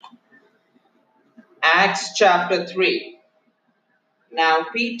Acts chapter 3. Now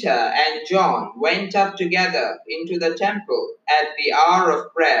Peter and John went up together into the temple at the hour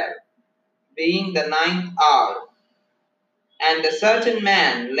of prayer, being the ninth hour. And a certain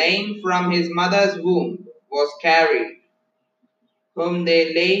man, lame from his mother's womb, was carried, whom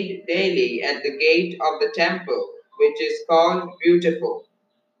they laid daily at the gate of the temple, which is called Beautiful,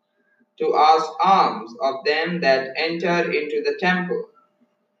 to ask alms of them that enter into the temple.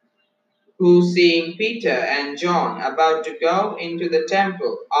 Who, seeing Peter and John about to go into the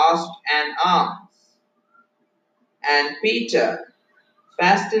temple, asked an alms. And Peter,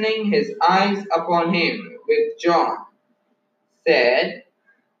 fastening his eyes upon him with John, said,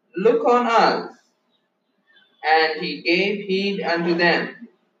 Look on us. And he gave heed unto them,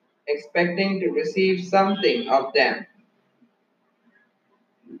 expecting to receive something of them.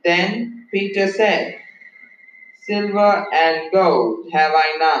 Then Peter said, Silver and gold have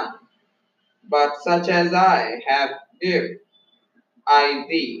I none, but such as I have give I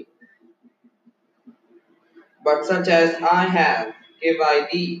thee. But such as I have give I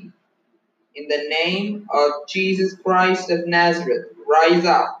thee. In the name of Jesus Christ of Nazareth, rise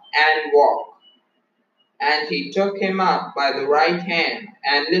up and walk. And he took him up by the right hand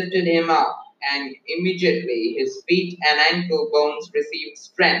and lifted him up, and immediately his feet and ankle bones received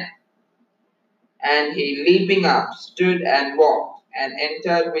strength. And he, leaping up, stood and walked, and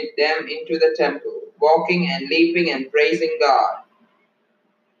entered with them into the temple, walking and leaping and praising God.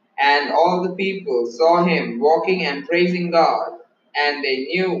 And all the people saw him walking and praising God, and they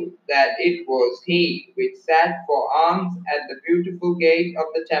knew that it was he which sat for alms at the beautiful gate of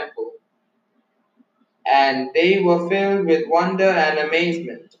the temple. And they were filled with wonder and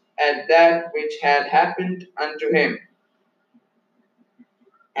amazement at that which had happened unto him.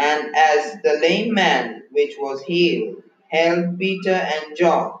 And as the lame man which was healed held Peter and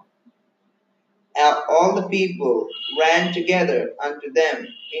John, all the people ran together unto them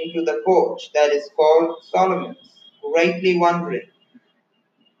into the porch that is called Solomon's, greatly wondering.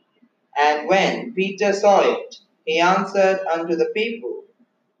 And when Peter saw it, he answered unto the people,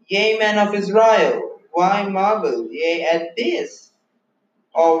 Ye men of Israel, why marvel ye at this?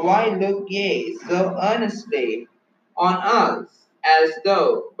 Or why look ye so earnestly on us, as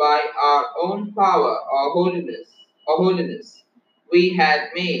though by our own power or holiness we had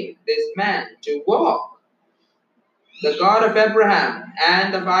made this man to walk? The God of Abraham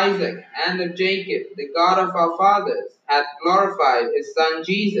and of Isaac and of Jacob, the God of our fathers, hath glorified his Son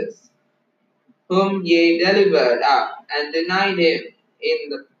Jesus, whom ye delivered up and denied him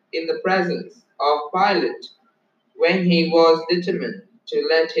in the presence of Pilate, when he was determined to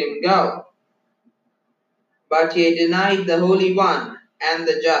let him go. But ye denied the Holy One and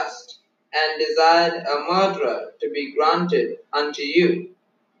the just, and desired a murderer to be granted unto you,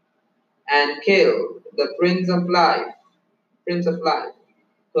 and killed the Prince of Life,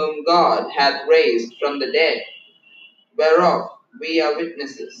 whom God hath raised from the dead, whereof we are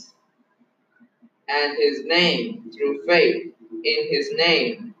witnesses. And his name, through faith in his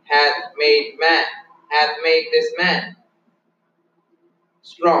name, hath made this man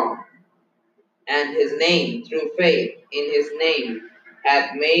strong. And his name, through faith in his name,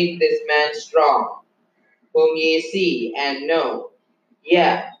 hath made this man strong, whom ye see and know.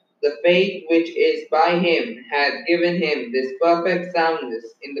 Yea, the faith which is by him hath given him this perfect soundness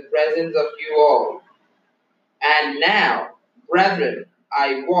in the presence of you all. And now, brethren,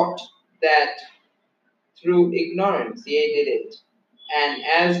 I wot that through ignorance ye did it, and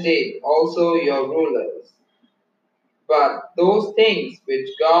as did also your rulers. But those things which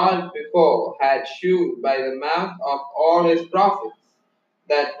God before had shewed by the mouth of all his prophets,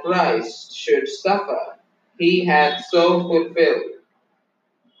 that Christ should suffer, he hath so fulfilled.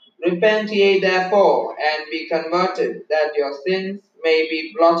 Repent ye therefore, and be converted, that your sins may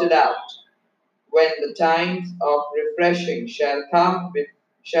be blotted out, when the times of refreshing shall come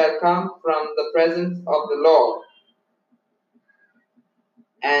from the presence of the Lord.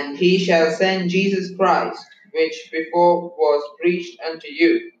 And he shall send Jesus Christ, which before was preached unto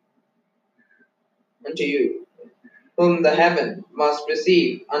you, whom the heaven must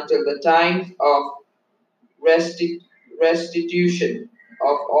receive until the times of restitution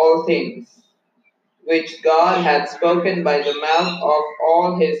of all things, which God hath spoken by the mouth of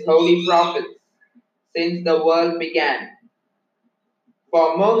all his holy prophets since the world began.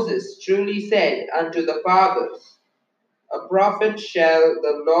 For Moses truly said unto the fathers, A prophet shall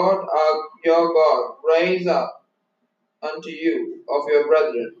the Lord your God raise up unto you of your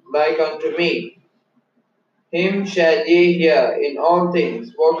brethren, like unto me. Him shall ye hear in all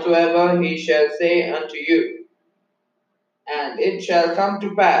things whatsoever he shall say unto you. And it shall come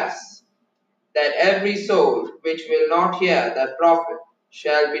to pass, that every soul which will not hear that prophet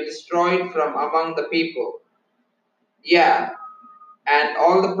shall be destroyed from among the people. Yeah, and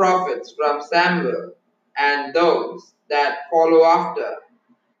all the prophets from Samuel and those that follow after,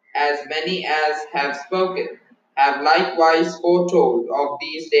 as many as have spoken, have likewise foretold of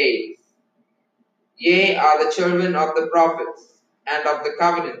these days. Ye are the children of the prophets, and of the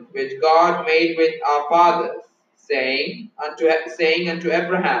covenant which God made with our fathers, saying unto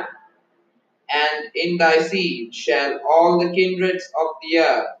Abraham, and in thy seed shall all the kindreds of the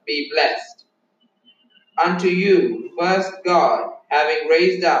earth be blessed. Unto you, first God, having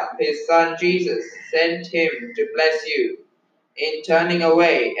raised up his Son Jesus, sent him to bless you, in turning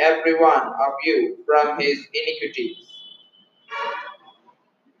away every one of you from his iniquities.